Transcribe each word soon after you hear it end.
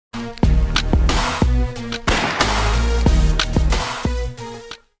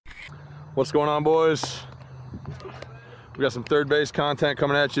What's going on, boys? We got some third base content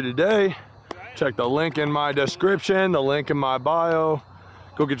coming at you today. Check the link in my description, the link in my bio.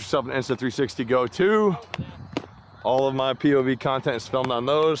 Go get yourself an Insta360 Go 2. All of my POV content is filmed on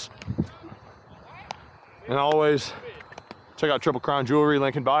those. And always, check out Triple Crown Jewelry,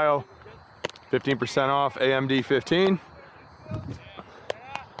 link in bio. 15% off, AMD 15. All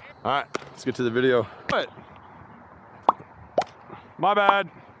right, let's get to the video. My bad.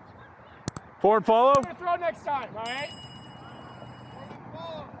 Forward follow. I'm gonna throw next time, all right?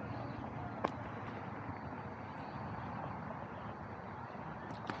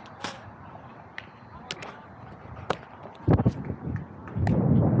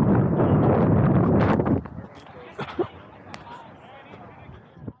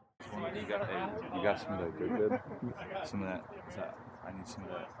 You got some of that good? Some of that. I need some of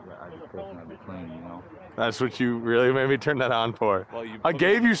that ibuprofen to be clean, you know? That's what you really made me turn that on for. Well, I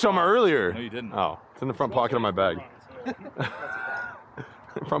gave you some earlier. No, you didn't. Oh, it's in the front pocket of my bag.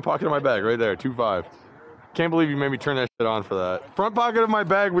 Front pocket of my bag, right there, 2.5. Can't believe you made me turn that shit on for that. Front pocket of my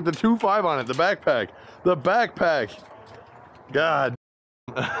bag with the 2.5 on it, the backpack. The backpack. God.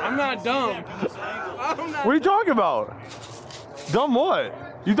 I'm not dumb. What are you talking about? Dumb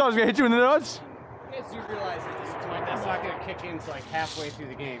what? You thought I was gonna hit you in the nuts? I guess you realize at this point that's not gonna kick in until like halfway through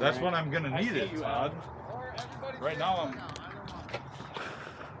the game. That's right? when I'm gonna need it, Todd. Right now I'm...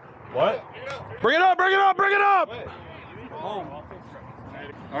 What? Bring it up, bring it up, bring it up!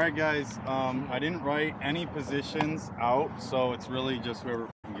 All right, guys. I didn't write any positions out, so it's really just whoever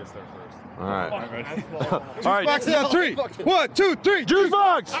gets there first. All right. All right. Box it on 3. 1, 2, 3. Juice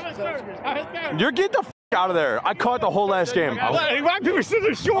box! You're getting the f out of there. I caught the whole last game. Rock, paper,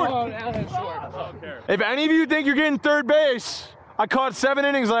 scissors, short. Oh, now that's short. I don't care. If any of you think you're getting third base, I caught 7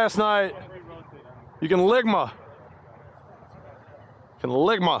 innings last night. You can ligma. Can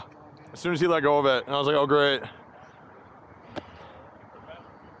ligma. As soon as he let go of it, and I was like, oh great.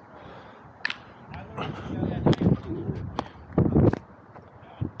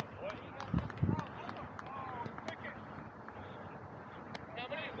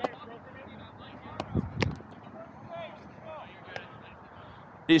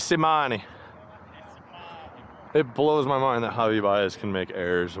 Isimani. It blows my mind that Javi Baez can make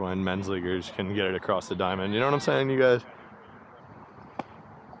errors when men's leaguers can get it across the diamond. You know what I'm saying, you guys?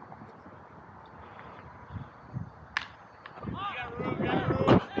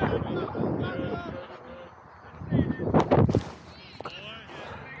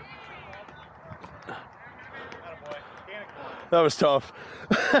 That was tough.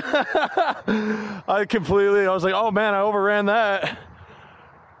 I was like, oh man, I overran that.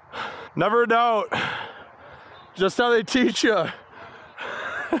 Never a doubt. Just how they teach you.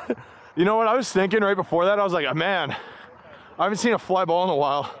 You know what I was thinking right before that? I was like, man, I haven't seen a fly ball in a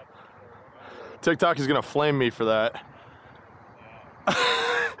while. TikTok is gonna flame me for that.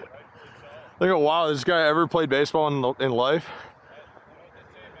 Like, wow, this guy ever played baseball in life?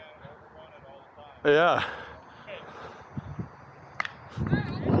 Yeah.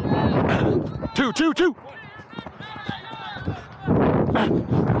 2.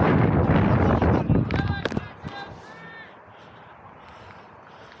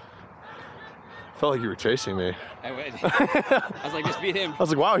 Felt like you were chasing me. I was like, just beat him. I was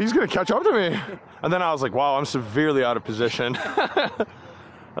like, wow, he's gonna catch up to me. And then I was like, wow, I'm severely out of position.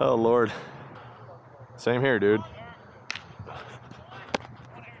 Oh, Lord. Same here, dude.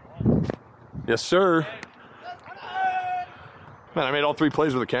 Yes, sir. Man, I made all 3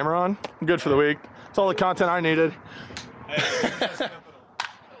 plays with the camera on. I'm good for the week. That's all the content I needed.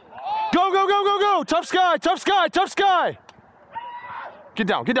 Go, go, go, go, go! Tough sky, tough sky, tough sky! Get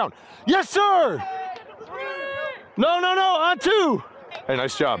down, get down. Yes, sir! No, no, no, on 2! Hey,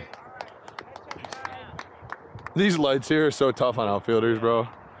 nice job. These lights here are so tough on outfielders, bro.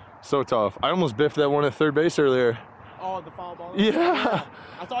 So tough. I almost biffed that one at third base earlier. Oh, the foul ball? Yeah.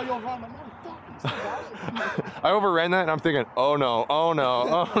 I thought you overran my motherfucker. I overran that and I'm thinking, oh no, oh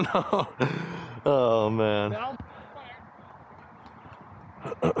no, oh no. Oh man.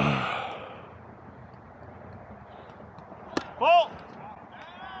 Ball!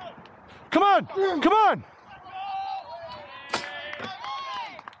 Come on, come on.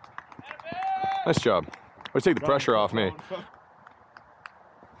 Nice job. Let's take the pressure off me.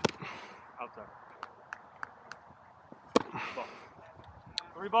 Outside. Ball.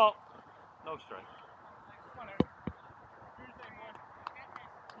 3 ball. No strike.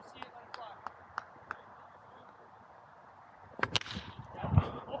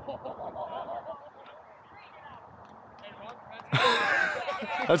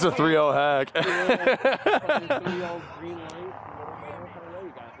 That's a 3-0 hack.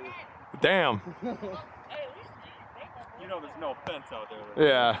 Damn. You know there's no fence out there.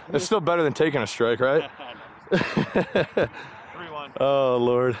 Yeah, it's still better than taking a strike, right? 3-1. Oh,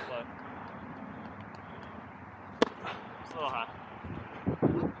 Lord. It's a little high.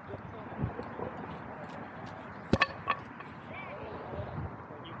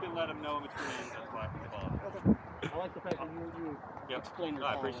 You can let him know in between. That's why. I like the fact that you explain your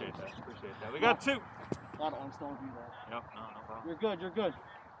I call. appreciate that. Appreciate that. We got 2. A lot of umps don't do that. Yep. No problem. You're good. You're good.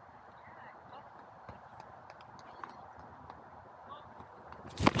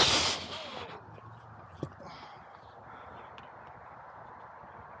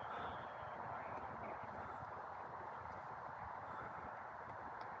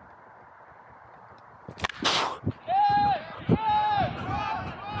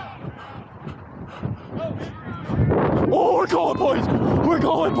 Oh, we're going, boys! We're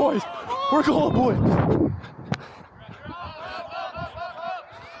going, boys! We're going, boys! Need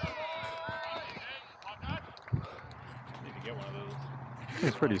to get one of those.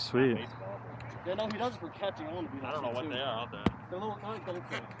 It's pretty sweet. Yeah, no, he does it for catching. I want to be. I don't know what they are out there. They're little like double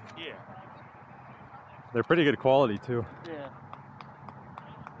play. Yeah. They're pretty good quality too. Yeah.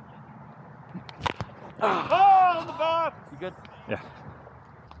 Oh, the bar! You good? Yeah.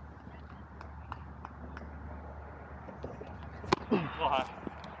 A little high.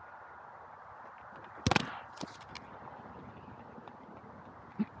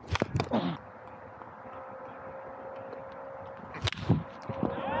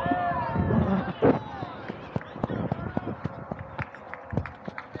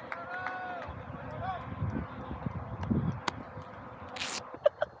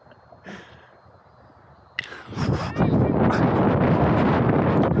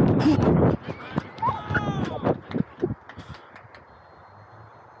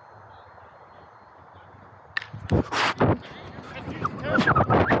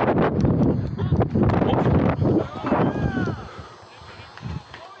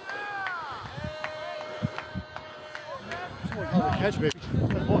 Catch, baby.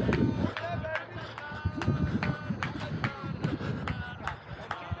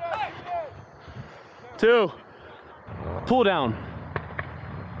 Two. Pull down.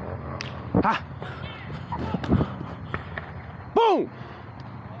 Ha. Boom.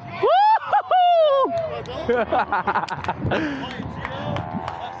 Woo-hoo-hoo!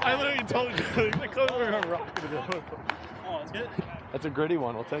 I literally told you. The coach were going to rock it. Oh, it's good. That's a gritty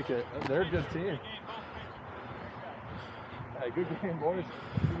one. We'll take it. They're a good team. Hey, good game, boys.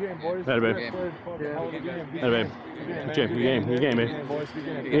 Good game, boys. That babe. That babe. Good game. Good game. Good game, baby.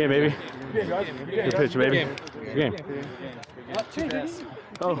 Good game, baby. Good pitch, baby. Good game.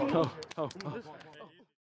 Oh, oh, oh.